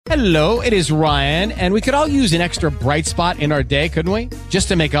Hello, it is Ryan, and we could all use an extra bright spot in our day, couldn't we? Just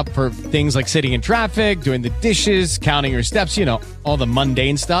to make up for things like sitting in traffic, doing the dishes, counting your steps, you know, all the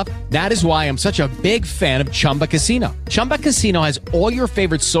mundane stuff. That is why I'm such a big fan of Chumba Casino. Chumba Casino has all your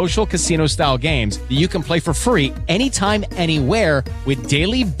favorite social casino-style games that you can play for free anytime, anywhere with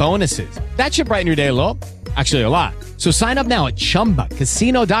daily bonuses. That should brighten your day a little. Actually, a lot. So sign up now at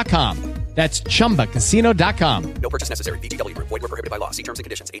ChumbaCasino.com. That's ChumbaCasino.com. No purchase necessary. VGW Group. Void where prohibited by law. See terms and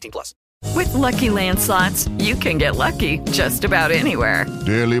conditions. 18+. With Lucky Land Slots, you can get lucky just about anywhere.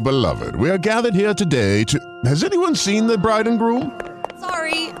 Dearly beloved, we are gathered here today to... Has anyone seen the bride and groom?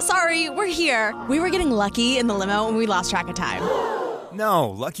 Sorry, we're here. We were getting lucky in the limo and we lost track of time. No,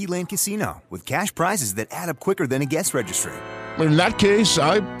 Lucky Land Casino, with cash prizes that add up quicker than a guest registry. In that case,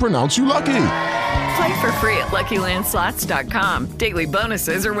 I pronounce you lucky. Play for free at LuckyLandSlots.com. Daily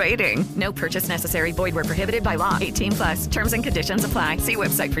bonuses are waiting. No purchase necessary. Void where prohibited by law. 18+. Terms and conditions apply. See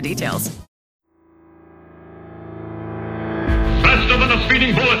website for details. Faster than a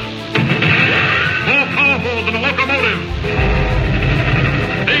speeding bullet. More powerful than a locomotive.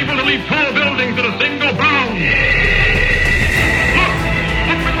 Able to leap tall buildings in a single bound.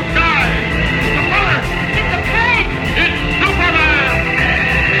 Look at the sky. The bird. It's a plane. It's Superman.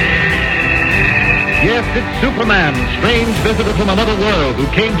 Yes, it's Superman, strange visitor from another world who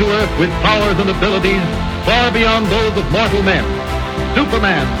came to Earth with powers and abilities far beyond those of mortal men.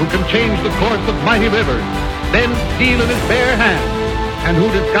 Superman, who can change the course of mighty rivers, bend steel in his bare hands, and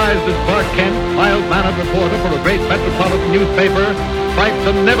who, disguised as Clark Kent, mild-mannered reporter for a great metropolitan newspaper, fights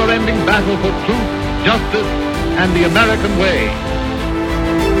a never-ending battle for truth, justice, and the American way.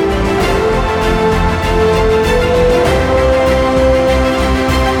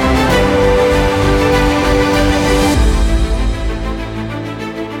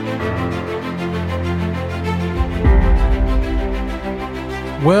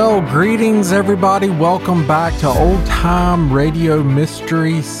 Well, greetings everybody. Welcome back to Old Time Radio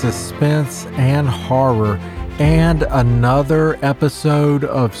Mystery, Suspense, and Horror, and another episode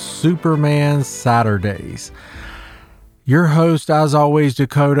of Superman Saturdays. Your host, as always,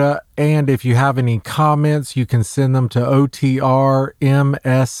 Dakota, and if you have any comments, you can send them to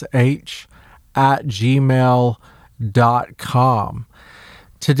otrmsh@gmail.com.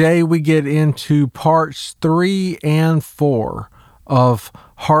 Today we get into parts 3 and 4 of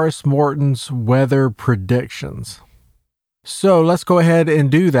Horace Morton's weather predictions. So let's go ahead and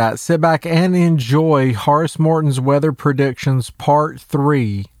do that. Sit back and enjoy Horace Morton's weather predictions part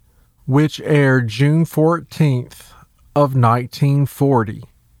 3, which aired June 14th of 1940.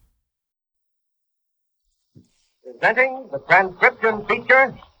 Presenting the transcription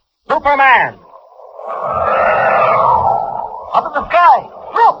feature, Superman. Up in the sky,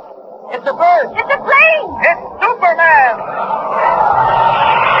 look! It's a bird! It's a plane! It's Superman!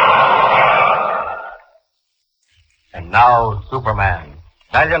 And now, Superman,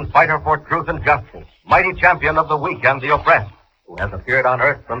 valiant fighter for truth and justice, mighty champion of the weak and the oppressed, who has appeared on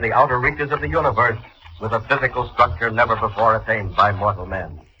Earth from the outer reaches of the universe with a physical structure never before attained by mortal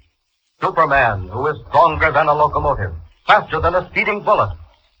men. Superman, who is stronger than a locomotive, faster than a speeding bullet,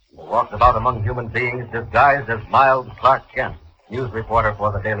 who walks about among human beings disguised as mild Clark Kent, news reporter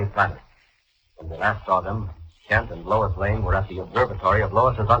for the Daily Planet. When we last saw them, Kent and Lois Lane were at the observatory of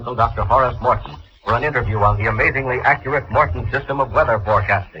Lois's uncle, Dr. Horace Morton, for an interview on the amazingly accurate Morton system of weather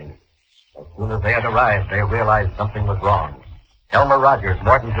forecasting. As soon as they had arrived, they realized something was wrong. Elmer Rogers,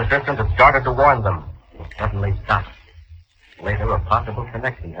 Morton's assistant, had started to warn them, but suddenly stopped. Later, a possible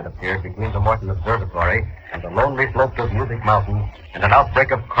connection had appeared between the Morton Observatory and the lonely slopes of Music Mountain and an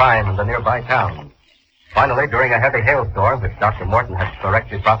outbreak of crime in the nearby town. Finally, during a heavy hailstorm, which Dr. Morton had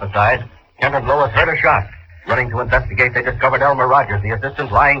correctly prophesied, Kent and Lois heard a shot. Running to investigate, they discovered Elmer Rogers, the assistant,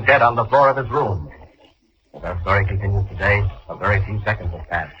 lying dead on the floor of his room. As our story continues today, a very few seconds have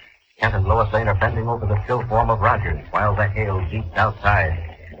passed. Kent and Lois Lane are bending over the still form of Rogers while the hail beats outside.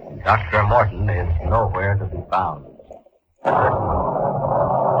 And Dr. Morton is nowhere to be found.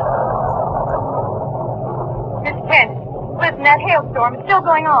 Miss Kent, listen, that hailstorm is still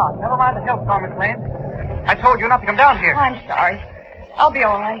going on. Never mind the hailstorm, Miss Lane. I told you not to come down here. I'm sorry. I'll be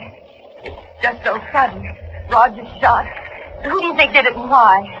all right. It's just so sudden. Roger's shot. Who do you think did it and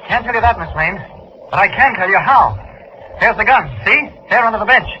why? Can't tell you that, Miss Lane. But I can tell you how. There's the gun. See? There under the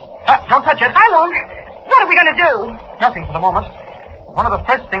bench. Don't touch it. I won't. What are we going to do? Nothing for the moment. One of the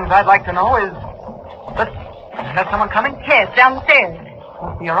first things I'd like to know is... Is that someone coming? Yes, down the stairs.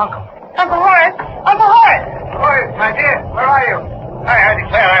 Must be your uncle. Uncle Horace! Uncle Horace! Horace, my dear, where are you? I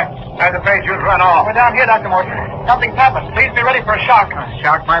declare, I was afraid you'd run off. We're down here, Dr. Morton. Something's happened. Please be ready for a shock. A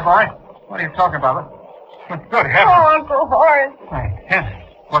shock, my boy? What are you talking about? Good heavens. Oh, Uncle Horace. Hey, Kent,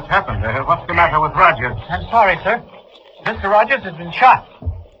 What's happened? What's the matter with Rogers? I'm sorry, sir. Mr. Rogers has been shot.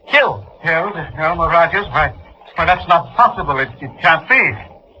 Killed. Killed? Elmer Rogers? Why, that's not possible. It can't be.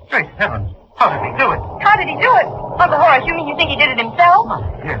 Great heavens. How did he do it? How did he do it? Uncle Horace, you mean you think he did it himself?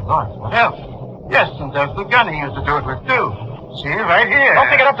 Dear Lord, what else? Yes, and there's the gun he used to do it with, too. See, right here. Don't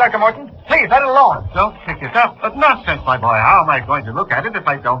pick it up, Dr. Morton. Please, let it alone. Don't pick it up? But nonsense, my boy. How am I going to look at it if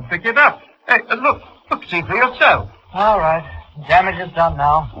I don't pick it up? Hey, look, see for yourself. All right. Damage is done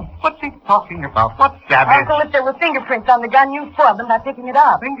now. What's he talking about? What damage? Uncle, if there were fingerprints on the gun, you spoiled them by picking it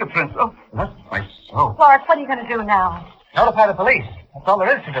up. Fingerprints? Oh, that's my soul. Clark, what are you going to do now? Notify the police. That's all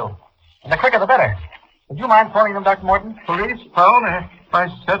there is to do. And the quicker the better. Would you mind phoning them, Dr. Morton? Police phone? Why,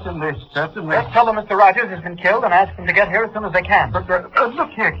 certainly. Just tell them Mr. Rogers has been killed and ask them to get here as soon as they can. But,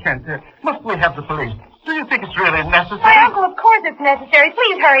 look here, Kent. Must we have the police? Do you think it's really necessary? Why, Uncle, of course it's necessary.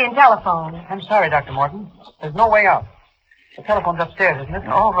 Please hurry and telephone. I'm sorry, Dr. Morton. There's no way out. The telephone's upstairs, isn't it?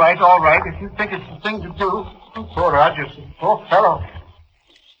 All right. If you think it's the thing to do. Poor Rogers. Poor fellow.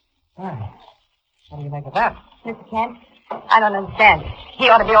 Well, what do you make of that? Mr. Kent, I don't understand it. He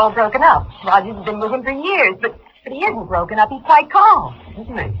ought to be all broken up. Rogers has been with him for years, but he isn't broken up. He's quite calm.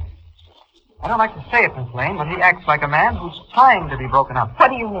 Isn't he? I don't like to say it, Miss Lane, but he acts like a man who's trying to be broken up. What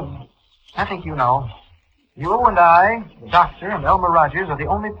do you mean? I think you know. You and I, the doctor, and Elmer Rogers are the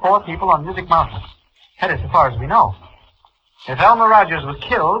only 4 people on Music Mountain. That is, as far as we know. If Elmer Rogers was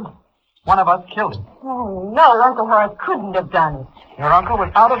killed, one of us killed him. Oh, no, Uncle Horace couldn't have done it. Your uncle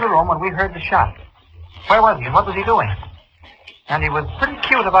was out of the room when we heard the shot. Where was he and what was he doing? And he was pretty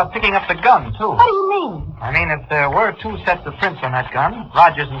cute about picking up the gun, too. What do you mean? I mean, if there were 2 sets of prints on that gun,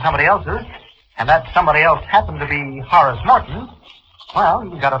 Rogers and somebody else's, and that somebody else happened to be Horace Morton, well,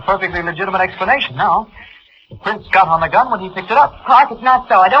 you've got a perfectly legitimate explanation now. The prints got on the gun when he picked it up. Clark, it's not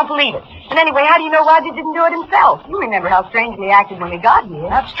so. I don't believe it. And anyway, how do you know Rogers didn't do it himself? You remember how strangely he acted when we got here.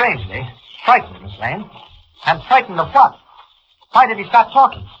 Not strangely. Frightened, Miss Lane. And frightened of what? Why did he stop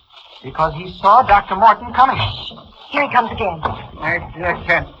talking? Because he saw Dr. Morton coming. Here he comes again. I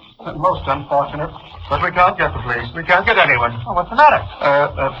can't. Most unfortunate. But we can't get the police. We can't get anyone. Oh, what's the matter?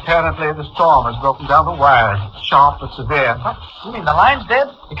 Apparently the storm has broken down the wires. Sharp but severe. What? You mean the line's dead?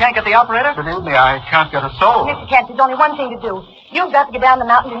 You can't get the operator? Believe me, I can't get a soul. Mr. Kent, there's only one thing to do. You've got to get down the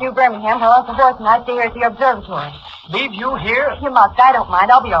mountain to New Birmingham while Uncle Horace and I stay here at the observatory. Leave you here? You must. I don't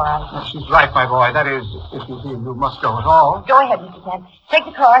mind. I'll be all right. She's right, my boy. That is, if you feel you must go at all. Go ahead, Mr. Kent. Take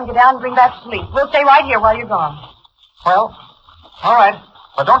the car and get down and bring back the police. We'll stay right here while you're gone. Well, all right.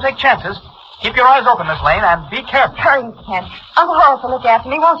 But don't take chances. Keep your eyes open, Miss Lane, and be careful. Hurry, Mr. Kent. Uncle Horace will look after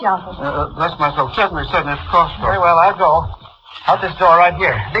me, won't you, Uncle? Bless my soul. Certainly, of course. Very well, I'll go. Out this door right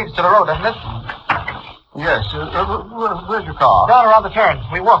here. Leads to the road, doesn't it? Yes. Where's your car? Down around the turn.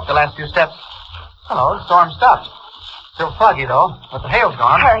 We walked the last few steps. Hello, the storm stopped. Still foggy, though, but the hail's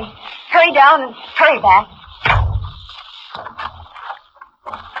gone. Hurry. Hurry down and hurry back.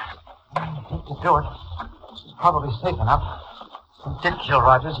 I think to do it. It's probably safe enough. If he did kill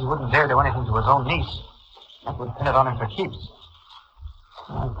Rogers, he wouldn't dare do anything to his own niece. That would pin it on him for keeps.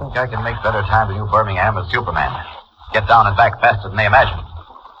 I think I can make better time to New Birmingham with Superman. Get down and back faster than they imagine.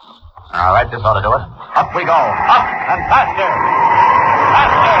 All right, this ought to do it. Up we go. Up and faster.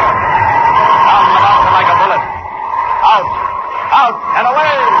 Faster. Down the mountain like a bullet. Out. Out and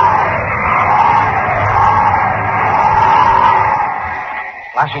away.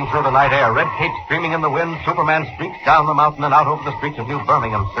 Flashing through the night air, red cape streaming in the wind, Superman streaks down the mountain and out over the streets of New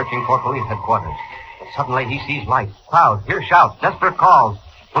Birmingham, searching for police headquarters. But suddenly he sees lights, crowds, hears shouts, desperate calls.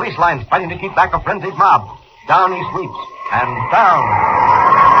 Police lines fighting to keep back a frenzied mob. Down he sweeps, and down.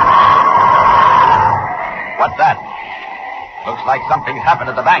 What's that? Looks like something's happened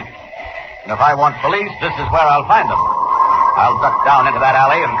at the bank. And if I want police, this is where I'll find them. I'll duck down into that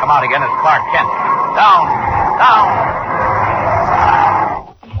alley and come out again as Clark Kent. Down, down.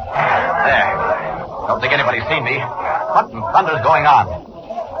 There. Don't think anybody's seen me. What in thunder's going on?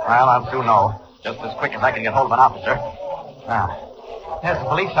 Well, I'll soon know. Just as quick as I can get hold of an officer. There's the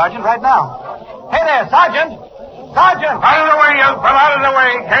police sergeant right now. Hey there, Sergeant! Sergeant! Out of the way, young fellow, out of the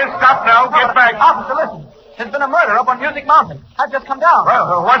way. Can't stop now. Get back. Officer, listen. There's been a murder up on Music Mountain. I've just come down.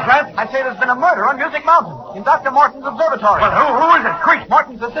 Well, what's that? I say there's been a murder on Music Mountain in Dr. Morton's observatory. Well, who is it? Quick.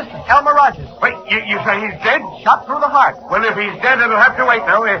 Morton's assistant, Elmer Rogers. Wait, you say he's dead? Shot through the heart. Well, if he's dead, it'll have to wait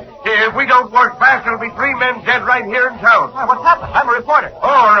now. If we don't work fast, there'll be 3 men dead right here in town. What's happened? I'm a reporter.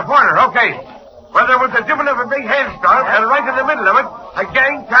 Oh, a reporter. Okay. Well, there was a divot of a big hailstorm, and right in the middle of it, a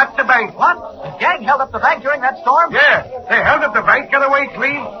gang tapped the bank. What? The gang held up the bank during that storm? Yeah. They held up the bank, got away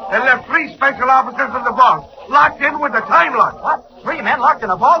clean, and left 3 special officers in the vault, locked in with a time lock. What? 3 men locked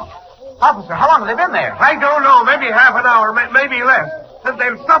in a vault? Officer, how long have they been there? I don't know. Maybe half an hour, maybe less. and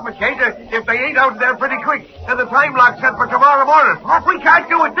they'll suffocate if they ain't out there pretty quick. And the time lock's set for tomorrow morning. We can't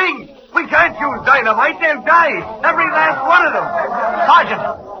do a thing. We can't use dynamite. They'll die. Every last one of them. Sergeant,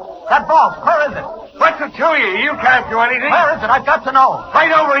 that vault, where is it? What's it to you? You can't do anything. Where is it? I've got to know.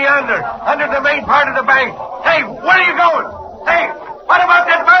 Right over yonder, under the main part of the bank. Hey, where are you going? Hey, what about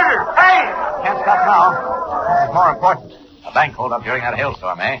that murder? Hey! Can't stop now. This is more important. A bank holdup during that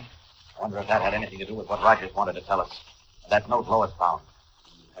hailstorm, eh? I wonder if that had anything to do with what Rogers wanted to tell us. That note Lois found.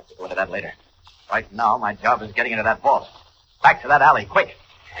 We'll have to go into that later. Right now, my job is getting into that vault. Back to that alley, quick.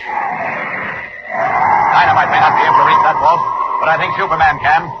 Dynamite may not be able to reach that vault, but I think Superman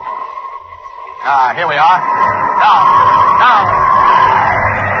can. Here we are. Down.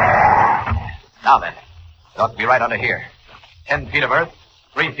 Now then, it ought to be right under here. 10 feet of earth,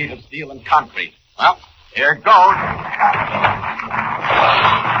 3 feet of steel and concrete. Well, here goes.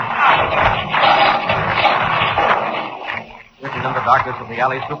 Written in the darkness of the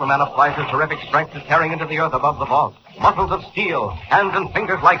alley, Superman applies his terrific strength to tearing into the earth above the vault. Muscles of steel, hands and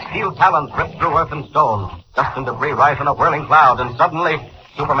fingers like steel talons rip through earth and stone. Dust and debris rise in a whirling cloud, and suddenly,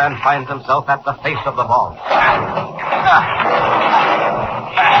 Superman finds himself at the face of the vault.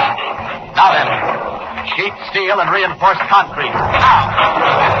 Now then, sheet steel and reinforced concrete.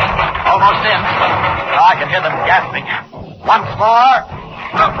 Almost in. Oh, I can hear them gasping. Once more.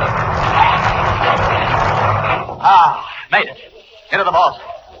 Made it. Into the vault.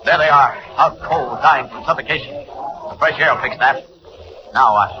 There they are, out cold, dying from suffocation. The fresh air will fix that.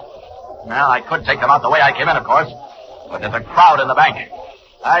 Now what? Well, I could take them out the way I came in, of course. But there's a crowd in the bank.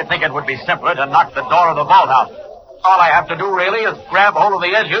 I think it would be simpler to knock the door of the vault out. All I have to do, really, is grab hold of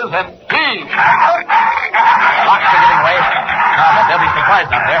the edges and heave. Locks are giving way. I bet they'll be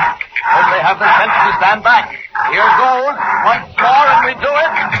surprised out there. Hope they have the sense to stand back. Here goes. Once more, and we do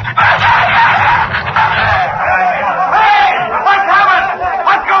it. Hey! What's happened?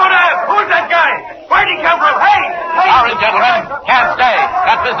 What's going on? Who's that guy? Where'd he come from? Hey! Sorry, gentlemen. Can't stay.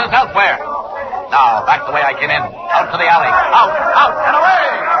 Got business elsewhere. Now, back the way I came in. Out to the alley. Out, and away!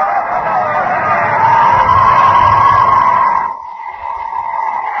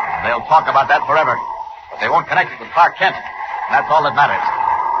 They'll talk about that forever. But they won't connect it with Clark Kent. And that's all that matters.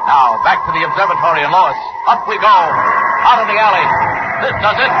 Now, back to the observatory and Lois. Up we go. Out of the alley. This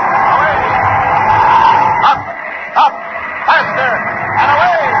does it. Away. Up. Faster. And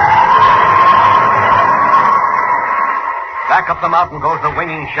away. Back up the mountain goes the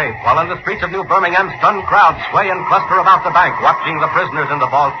winging shape, while in the streets of New Birmingham, stunned crowds sway and cluster about the bank, watching the prisoners in the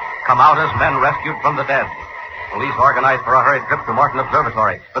vault come out as men rescued from the dead. Police organize for a hurried trip to Morton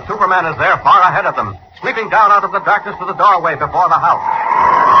Observatory, but Superman is there far ahead of them, sweeping down out of the darkness to the doorway before the house.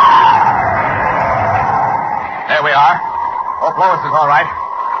 There we are. Hope Lois is all right.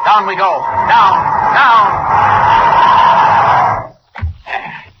 Down we go. Down.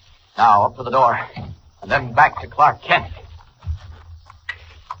 Now, up to the door, and then back to Clark Kent.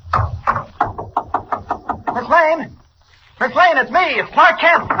 Miss Lane, it's me. It's Clark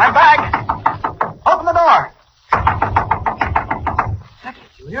Kent. I'm back. Open the door. That's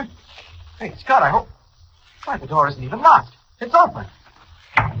peculiar. Hey, Scott, I hope... Why, the door isn't even locked. It's open.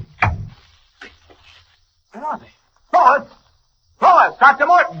 Where are they? Lois! Dr.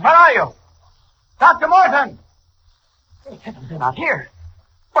 Morton, where are you? Dr. Morton! Hey, heavens, they're not here.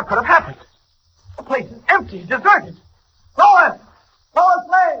 What could have happened? The place is empty, deserted. Lois! Lois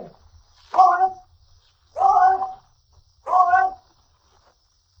Lane! Lois!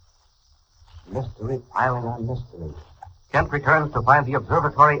 Mystery piling on mystery. Kent returns to find the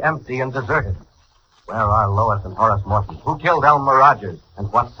observatory empty and deserted. Where are Lois and Horace Morton? Who killed Elmer Rogers? And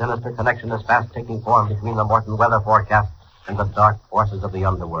what sinister connection is fast taking form between the Morton weather forecast and the dark forces of the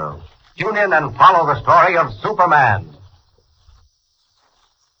underworld? Tune in and follow the story of Superman.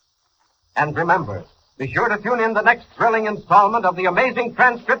 And remember, be sure to tune in the next thrilling installment of the amazing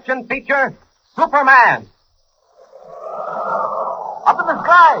transcription feature, Superman. Up in the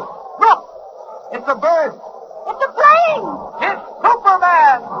sky. Look! It's a bird. It's a plane. It's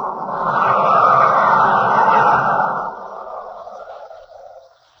Superman.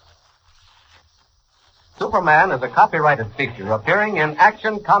 Superman is a copyrighted feature appearing in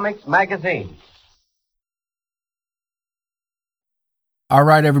Action Comics magazine. All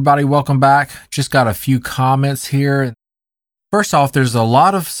right, everybody, welcome back. Just got a few comments here. First off, there's a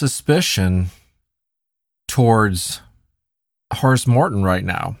lot of suspicion towards Horace Morton right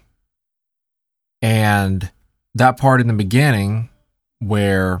now. And that part in the beginning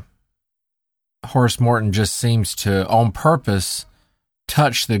where Horace Morton just seems to, on purpose,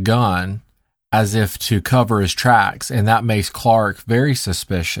 touch the gun as if to cover his tracks, and that makes Clark very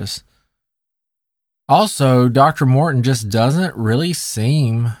suspicious. Also, Dr. Morton just doesn't really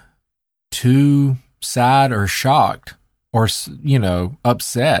seem too sad or shocked or,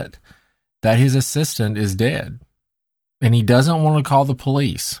 upset that his assistant is dead. And he doesn't want to call the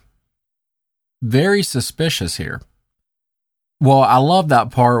police. Very suspicious here. Well, I love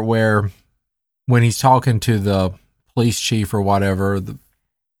that part where when he's talking to the police chief or whatever,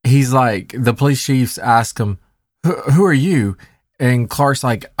 he's like, the police chiefs ask him, who are you? And Clark's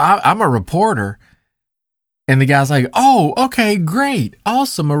like, I'm a reporter. And the guy's like, oh, okay, great.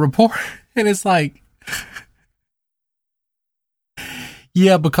 Awesome, a reporter. And it's like,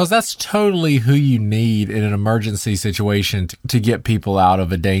 yeah, because that's totally who you need in an emergency situation to get people out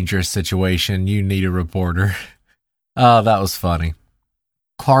of a dangerous situation. You need a reporter. Oh, that was funny.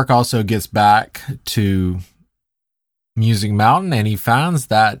 Clark also gets back to Music Mountain and he finds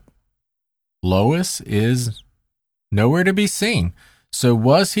that Lois is nowhere to be seen. So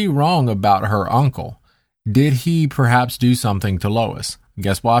was he wrong about her uncle? Did he perhaps do something to Lois?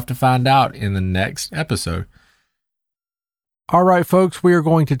 Guess we'll have to find out in the next episode. All right, folks, we are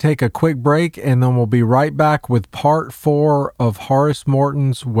going to take a quick break and then we'll be right back with part 4 of Horace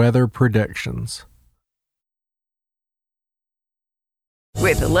Morton's weather predictions.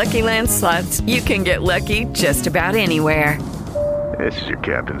 With the Lucky Land Slots, you can get lucky just about anywhere. This is your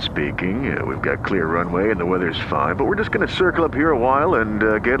captain speaking. We've got clear runway and the weather's fine, but we're just going to circle up here a while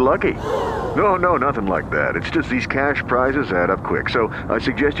and get lucky. No, nothing like that. It's just these cash prizes add up quick. So I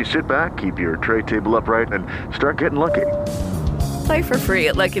suggest you sit back, keep your tray table upright, and start getting lucky. Play for free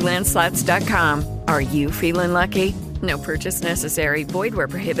at LuckyLandSlots.com. Are you feeling lucky? No purchase necessary. Void where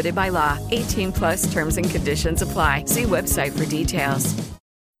prohibited by law. 18+ terms and conditions apply. See website for details.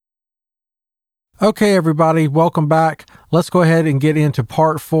 Okay, everybody, welcome back. Let's go ahead and get into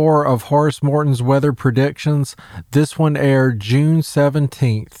part 4 of Horace Morton's weather predictions. This one aired June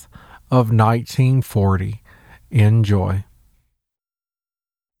 17th of 1940. Enjoy.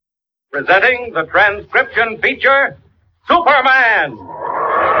 Presenting the transcription feature, Superman!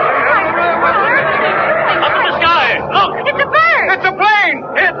 Up in the sky! Look! It's a bird! It's a plane!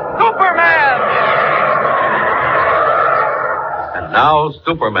 It's Superman! And now,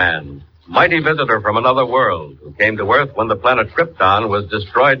 Superman, mighty visitor from another world, who came to Earth when the planet Krypton was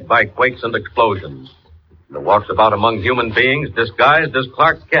destroyed by quakes and explosions, and who walks about among human beings disguised as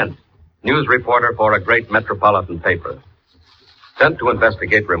Clark Kent, news reporter for a great metropolitan paper. Sent to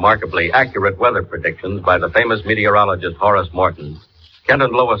investigate remarkably accurate weather predictions by the famous meteorologist Horace Morton, Kent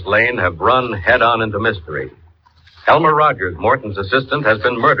and Lois Lane have run head-on into mystery. Elmer Rogers, Morton's assistant, has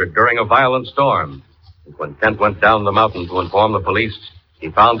been murdered during a violent storm. And when Kent went down the mountain to inform the police, he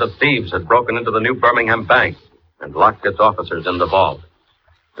found that thieves had broken into the New Birmingham Bank and locked its officers in the vault.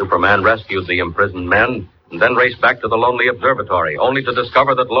 Superman rescued the imprisoned men and then raced back to the lonely observatory, only to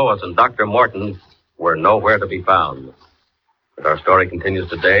discover that Lois and Dr. Morton were nowhere to be found. As our story continues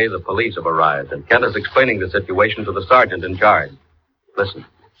today, the police have arrived, and Kent is explaining the situation to the sergeant in charge. Listen.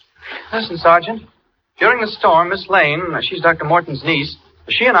 Listen, Sergeant. During the storm, Miss Lane, she's Dr. Morton's niece,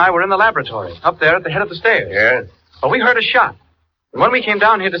 she and I were in the laboratory, up there at the head of the stairs. Yeah? Well, we heard a shot. And when we came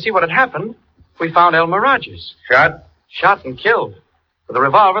down here to see what had happened, we found Elmer Rogers. Shot? Shot and killed. With a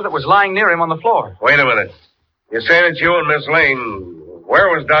revolver that was lying near him on the floor. Wait a minute. You say that you and Miss Lane... Where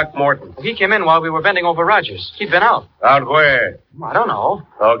was Doc Morton? He came in while we were bending over Rogers. He'd been out. Out where? I don't know.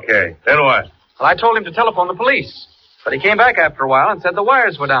 Okay. Then what? Well, I told him to telephone the police. But he came back after a while and said the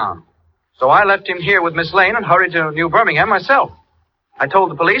wires were down. So I left him here with Miss Lane and hurried to New Birmingham myself. I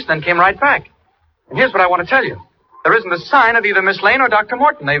told the police, then came right back. And here's what I want to tell you. There isn't a sign of either Miss Lane or Dr.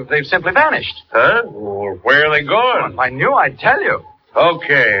 Morton. They've simply vanished. Huh? Well, where are they going? Well, if I knew, I'd tell you.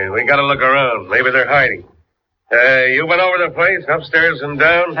 Okay, we gotta look around. Maybe they're hiding. You been over the place, upstairs and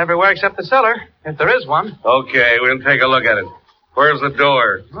down? Everywhere except the cellar, if there is one. Okay, we'll take a look at it. Where's the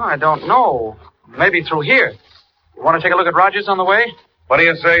door? Oh, I don't know. Maybe through here. You want to take a look at Rogers on the way? What do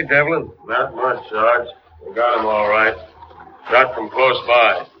you say, Devlin? Not much, Sarge. We got him all right. Shot from close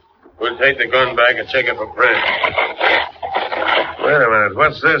by. We'll take the gun back and check it for prints. Wait a minute.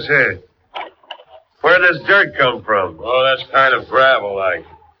 What's this here? Where'd this dirt come from? Oh, that's kind of gravel-like.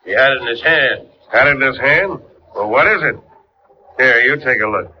 He had it in his hand. Had it in his hand? Well, what is it? Here, you take a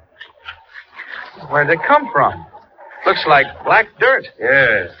look. Where'd it come from? Looks like black dirt.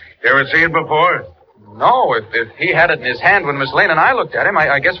 Yeah. You ever seen it before? No, if he had it in his hand when Miss Lane and I looked at him,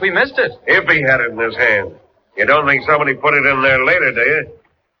 I guess we missed it. If he had it in his hand. You don't think somebody put it in there later, do you?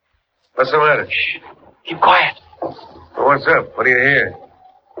 What's the matter? Shh. Keep quiet. Well, what's up? What do you hear?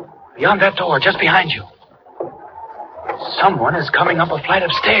 Beyond that door, just behind you. Someone is coming up a flight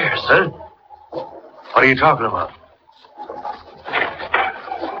of stairs. Huh? What are you talking about?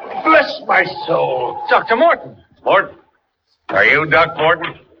 Bless my soul. Dr. Morton. Morton? Are you Doc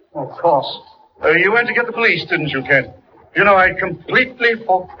Morton? Of course. You went to get the police, didn't you, Kent? You know, I'd completely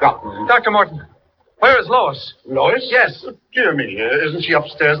forgotten. Dr. Morton, where is Lois? Lois? Yes. Oh, dear me, isn't she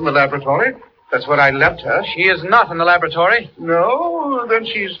upstairs in the laboratory? That's where I left her. She is not in the laboratory. No? Then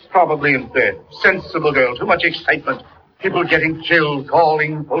she's probably in bed. Sensible girl. Too much excitement. People getting killed,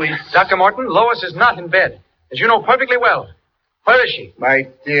 calling police. Dr. Morton, Lois is not in bed, as you know perfectly well. Where is she? My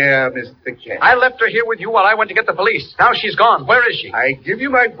dear Mr. Kent. I left her here with you while I went to get the police. Now she's gone. Where is she? I give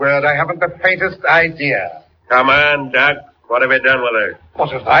you my word, I haven't the faintest idea. Come on, Doc. What have you done with her?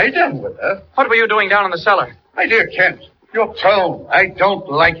 What have I done with her? What were you doing down in the cellar? My dear Kent, your tone, I don't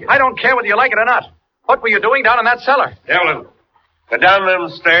like it. I don't care whether you like it or not. What were you doing down in that cellar? Devlin, go down them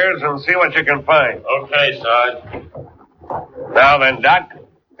stairs and see what you can find. Okay, Sarge. Now then, Doc,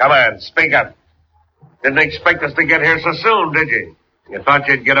 come on, speak up. Didn't expect us to get here so soon, did you? You thought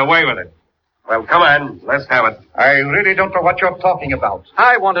you'd get away with it. Well, come on, let's have it. I really don't know what you're talking about.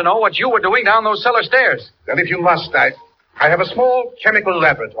 I want to know what you were doing down those cellar stairs. Then if you must, I have a small chemical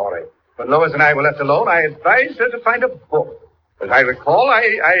laboratory. When Lois and I were left alone, I advised her to find a book. As I recall,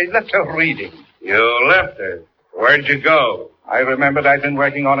 I left her reading. You left her? Where'd you go? I remembered I'd been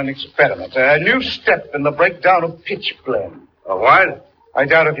working on an experiment, a new step in the breakdown of pitch blende. A what? I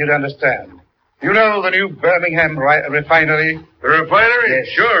doubt if you'd understand. You know the new Birmingham refinery? The refinery? Yes.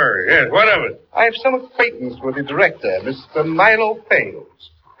 Sure, yes. What of it? I have some acquaintance with the director, Mr. Milo Fales.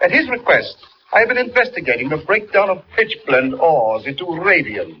 At his request, I've been investigating the breakdown of pitch blende ores into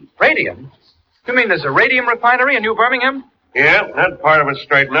radium. Radium? You mean there's a radium refinery in New Birmingham? Yeah, that part of it's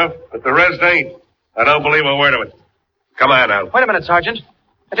straight enough, but the rest ain't. I don't believe a word of it. Come on now. Wait a minute, Sergeant.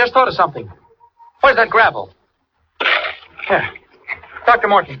 I just thought of something. Where's that gravel? Here. Dr.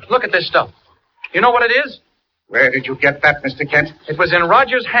 Morton, look at this stuff. You know what it is? Where did you get that, Mr. Kent? It was in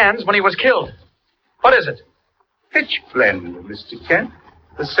Rogers' hands when he was killed. What is it? Pitch blende, Mr. Kent.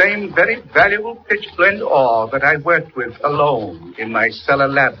 The same very valuable pitch blende ore that I worked with alone in my cellar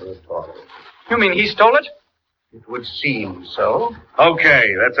laboratory. You mean he stole it? It would seem so.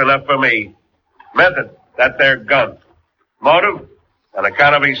 Okay, that's enough for me. Method, that there gun. Motive, on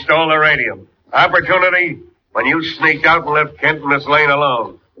account of he stole the radium. Opportunity, when you sneaked out and left Kent and Miss Lane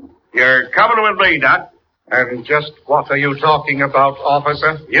alone. You're coming with me, Doc. And just what are you talking about,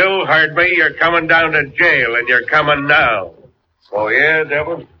 officer? You heard me. You're coming down to jail, and you're coming now. Oh, yeah,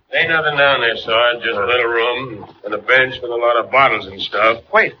 Devil? Ain't nothing down there, Sarge. Just a little room and a bench with a lot of bottles and stuff.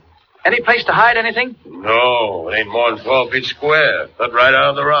 Wait. Any place to hide anything? No, it ain't more than 12 feet square. Cut right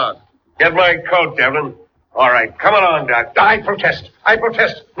out of the rock. Get my coat, Devlin. All right, come along, Doc. I protest.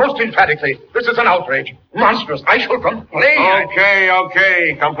 Most emphatically. This is an outrage. Monstrous. I shall complain.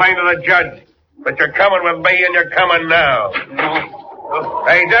 Okay. Complain to the judge. But you're coming with me, and you're coming now. No.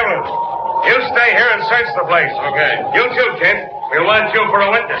 Hey, Devlin, you stay here and search the place. Okay. You too, Kent. We'll want you for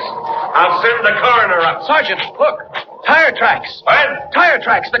a witness. I'll send the coroner up. Sergeant, look. Tire tracks. What? Tire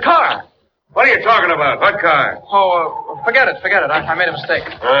tracks, the car. What are you talking about? What car? Oh, forget it. I made a mistake.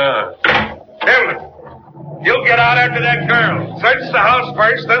 Devlin. You get out after that girl. Search the house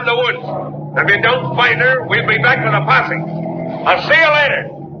first, then the woods. If you don't find her, we'll be back with a posse. I'll see you later.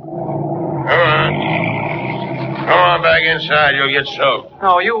 Come on back inside. You'll get soaked.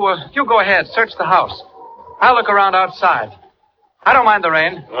 No, you go ahead. Search the house. I'll look around outside. I don't mind the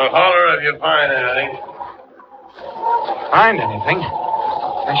rain. Well, holler if you find anything. Find anything?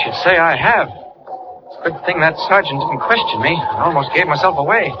 I should say I have. Good thing that sergeant didn't question me. I almost gave myself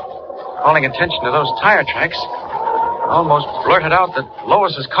away. Calling attention to those tire tracks, I almost blurted out that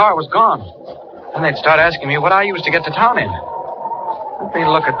Lois's car was gone. Then they'd start asking me what I used to get to town in. Let me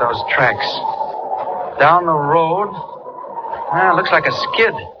look at those tracks. Down the road. Looks like a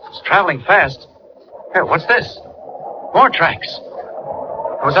skid. It's traveling fast. Here, what's this? More tracks.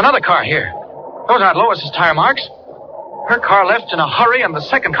 There was another car here. Those aren't Lois's tire marks. Her car left in a hurry, and the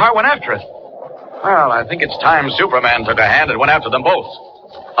second car went after it. Well, I think it's time Superman took a hand and went after them both.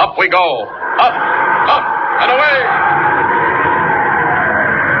 Up we go. Up, and away.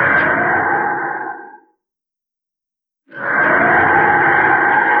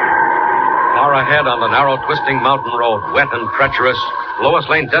 Far ahead on the narrow, twisting mountain road, wet and treacherous, Lois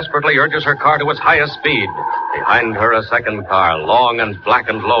Lane desperately urges her car to its highest speed. Behind her, a second car, long and black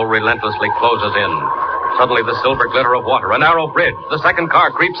and low, relentlessly closes in. Suddenly, the silver glitter of water, a narrow bridge. The second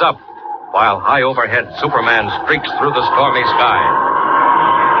car creeps up, while high overhead, Superman streaks through the stormy sky.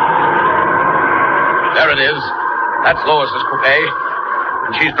 There it is. That's Lois's coupe.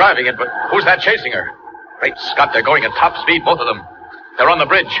 And she's driving it, but who's that chasing her? Great Scott, they're going at top speed, both of them. They're on the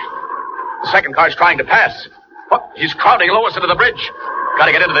bridge. The second car's trying to pass. What? He's crowding Lois into the bridge.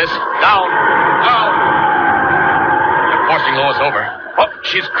 Gotta get into this. Down. They're forcing Lois over. Oh,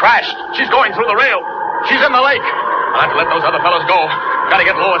 she's crashed. She's going through the rail. She's in the lake. I'll have to let those other fellows go. Gotta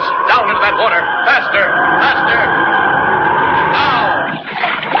get Lois down into that water. Faster.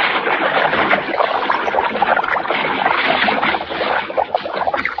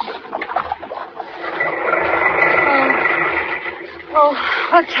 Oh,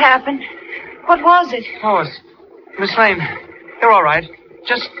 what's happened? What was it? Lois. Miss Lane. You're all right.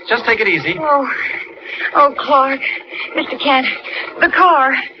 Just take it easy. Oh, Clark. Mr. Kent. The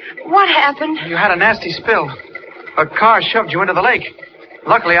car. What happened? You had a nasty spill. A car shoved you into the lake.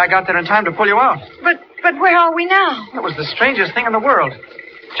 Luckily, I got there in time to pull you out. But where are we now? It was the strangest thing in the world.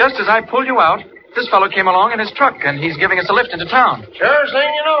 Just as I pulled you out, this fellow came along in his truck, and he's giving us a lift into town. Sure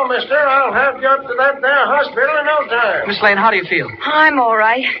thing you know, mister. I'll have you up to that there hospital in no time. Miss Lane, how do you feel? I'm all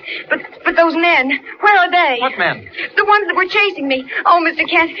right. But those men, where are they? What men? The ones that were chasing me. Oh, Mr.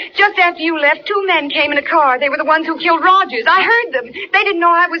 Kent, just after you left, 2 men came in a car. They were the ones who killed Rogers. I heard them. They didn't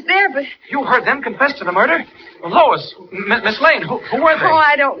know I was there, but... You heard them confess to the murder? Lois, Miss Lane, who were they? Oh,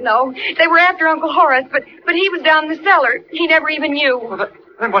 I don't know. They were after Uncle Horace, but he was down in the cellar. He never even knew. Well,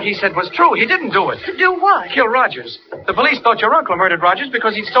 then what he said was true. He didn't do it. Do what? Kill Rogers. The police thought your uncle murdered Rogers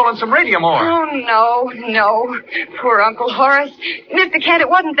because he'd stolen some radium ore. Oh, no. Poor Uncle Horace. Mr. Kent, it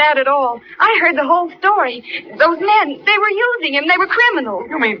wasn't that at all. I heard the whole story. Those men, they were using him. They were criminals.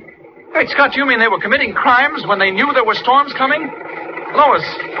 You mean... Wait, Scott, you mean they were committing crimes when they knew there were storms coming? Lois,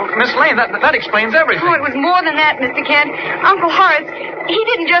 Miss Lane, that explains everything. Oh, it was more than that, Mr. Kent. Uncle Horace, he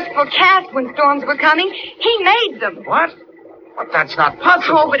didn't just forecast when storms were coming. He made them. What? But that's not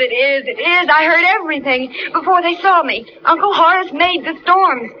possible. Oh, but it is. I heard everything before they saw me. Uncle Horace made the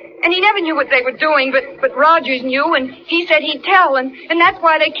storms. And he never knew what they were doing, but Rogers knew, and he said he'd tell, and that's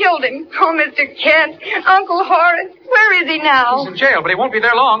why they killed him. Oh, Mr. Kent, Uncle Horace, where is he now? He's in jail, but he won't be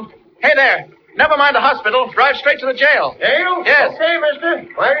there long. Hey there. Never mind the hospital. Drive straight to the jail. Jail? Yes. Okay, mister.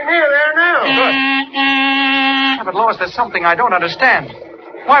 Right near there now. Good. Yeah, but Lois, there's something I don't understand.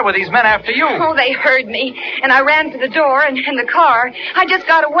 Why were these men after you? Oh, they heard me, and I ran to the door and the car. I just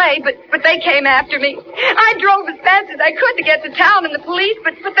got away, but they came after me. I drove as fast as I could to get to town and the police,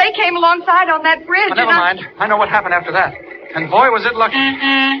 but they came alongside on that bridge. Well, never mind. I know what happened after that. And boy, was it lucky.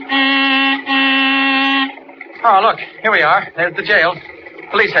 Oh, look, here we are. There's the jail.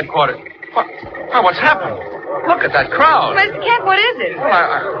 Police headquarters. What? Oh, what's happened? Look at that crowd. Mr. Kent, what is it?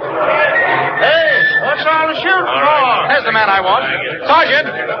 Well, Hey, what's all the shooting for? There's the man I want. Sergeant!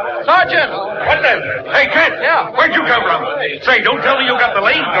 Sergeant! What the? Hey, Kent. Yeah. Where'd you come from? Say, don't tell me you got the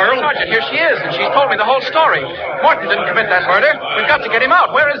Lane girl. Sergeant, here she is, and she's told me the whole story. Morton didn't commit that murder. We've got to get him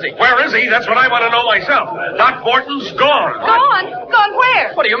out. Where is he? Where is he? That's what I want to know myself. Doc Morton's gone. Gone? Gone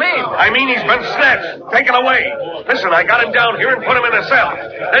where? What do you mean? I mean he's been snatched, taken away. Listen, I got him down here and put him in a cell.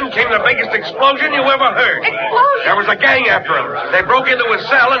 Then came the biggest explosion you ever heard. Explosion? There was a gang after him. They broke into his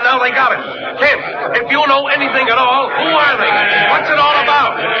cell, and now they got him. Kent, if you know anything at all, who are they? What's it all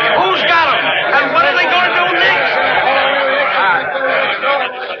about? Who's got him? And what are they going to do next?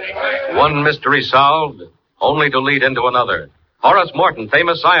 One mystery solved, only to lead into another. Horace Morton,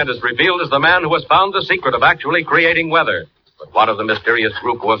 famous scientist, revealed as the man who has found the secret of actually creating weather. But what of the mysterious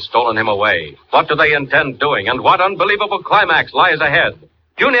group who have stolen him away? What do they intend doing, and what unbelievable climax lies ahead?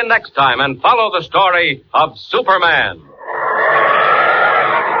 Tune in next time and follow the story of Superman.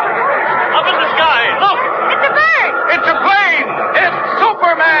 Up in the sky, look! It's a bird! It's a plane! It's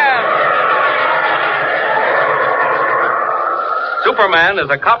Superman! Superman is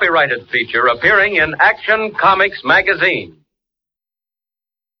a copyrighted feature appearing in Action Comics magazine.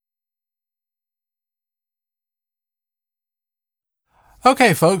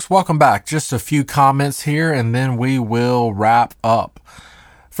 Okay, folks, welcome back. Just a few comments here, and then we will wrap up.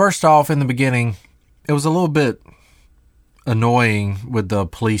 First off, in the beginning, it was a little bit annoying with the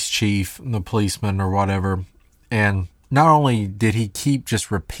police chief, the policeman or whatever. And not only did he keep just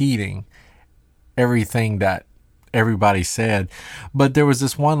repeating everything that everybody said, but there was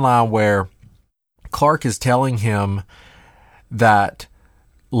this one line where Clark is telling him that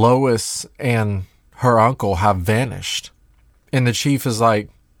Lois and her uncle have vanished. And the chief is like,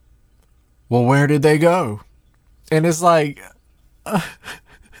 well, where did they go? And it's like,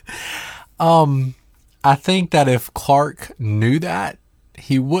 I think that if Clark knew that,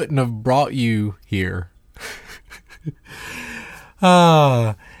 he wouldn't have brought you here.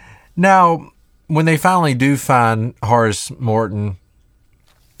 Now, when they finally do find Horace Morton,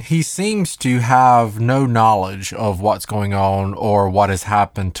 he seems to have no knowledge of what's going on or what has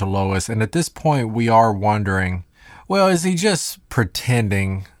happened to Lois. And at this point, we are wondering, well, is he just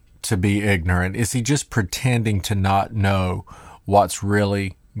pretending to be ignorant? Is he just pretending to not know what's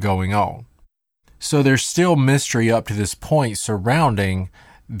really going on. So there's still mystery up to this point surrounding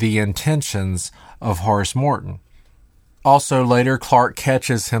the intentions of Horace Morton. Also later, Clark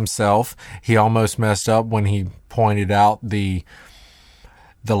catches himself. He almost messed up when he pointed out the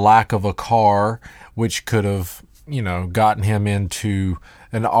lack of a car, which could have, gotten him into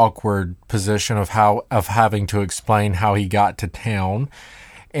an awkward position of having to explain how he got to town.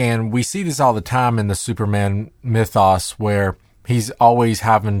 And we see this all the time in the Superman mythos, where he's always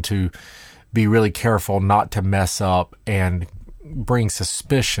having to be really careful not to mess up and bring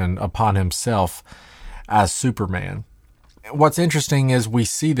suspicion upon himself as Superman. What's interesting is we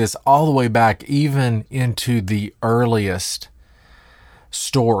see this all the way back even into the earliest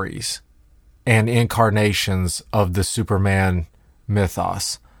stories and incarnations of the Superman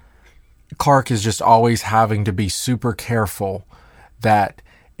mythos. Clark is just always having to be super careful that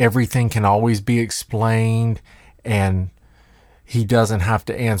everything can always be explained and he doesn't have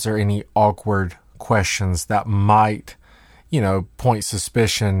to answer any awkward questions that might, point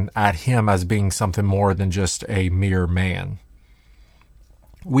suspicion at him as being something more than just a mere man.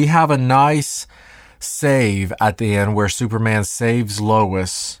 We have a nice save at the end where Superman saves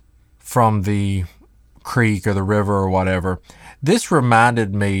Lois from the creek or the river or whatever. This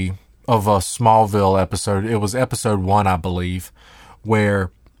reminded me of a Smallville episode. It was episode 1, I believe,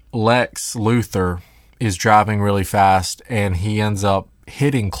 where Lex Luthor is driving really fast and he ends up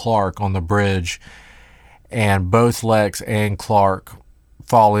hitting Clark on the bridge, and both Lex and Clark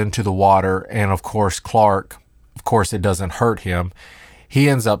fall into the water. And of course, it doesn't hurt him. He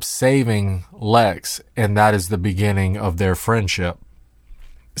ends up saving Lex, and that is the beginning of their friendship.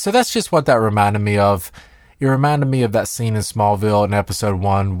 So that's just what that reminded me of. It reminded me of that scene in Smallville in episode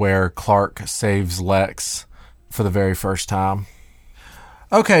 1 where Clark saves Lex for the very first time.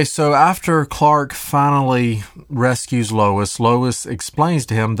 Okay, so after Clark finally rescues Lois, Lois explains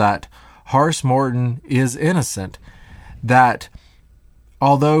to him that Horace Morton is innocent, that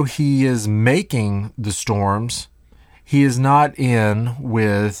although he is making the storms, he is not in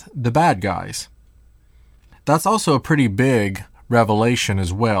with the bad guys. That's also a pretty big revelation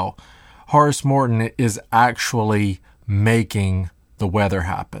as well. Horace Morton is actually making the weather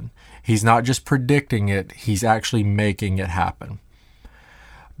happen. He's not just predicting it, he's actually making it happen.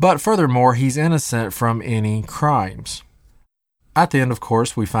 But furthermore, he's innocent from any crimes. At the end, of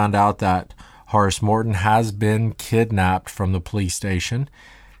course, we find out that Horace Morton has been kidnapped from the police station.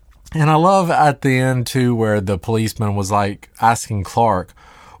 And I love at the end, too, where the policeman was like asking Clark,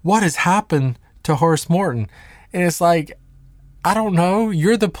 what has happened to Horace Morton? And it's like, I don't know.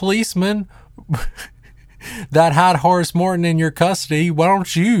 You're the policeman that had Horace Morton in your custody. Why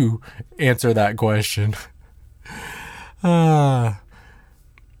don't you answer that question?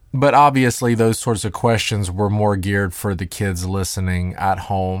 But obviously those sorts of questions were more geared for the kids listening at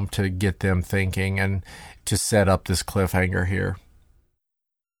home to get them thinking and to set up this cliffhanger here.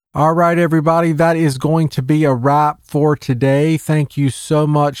 All right, everybody, that is going to be a wrap for today. Thank you so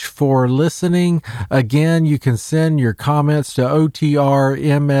much for listening. Again, you can send your comments to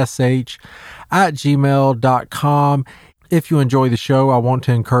otrmsh@gmail.com. If you enjoy the show, I want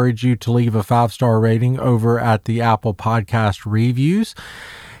to encourage you to leave a 5-star rating over at the Apple Podcast Reviews.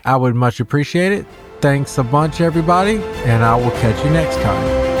 I would much appreciate it. Thanks a bunch, everybody, and I will catch you next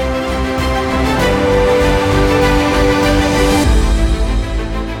time.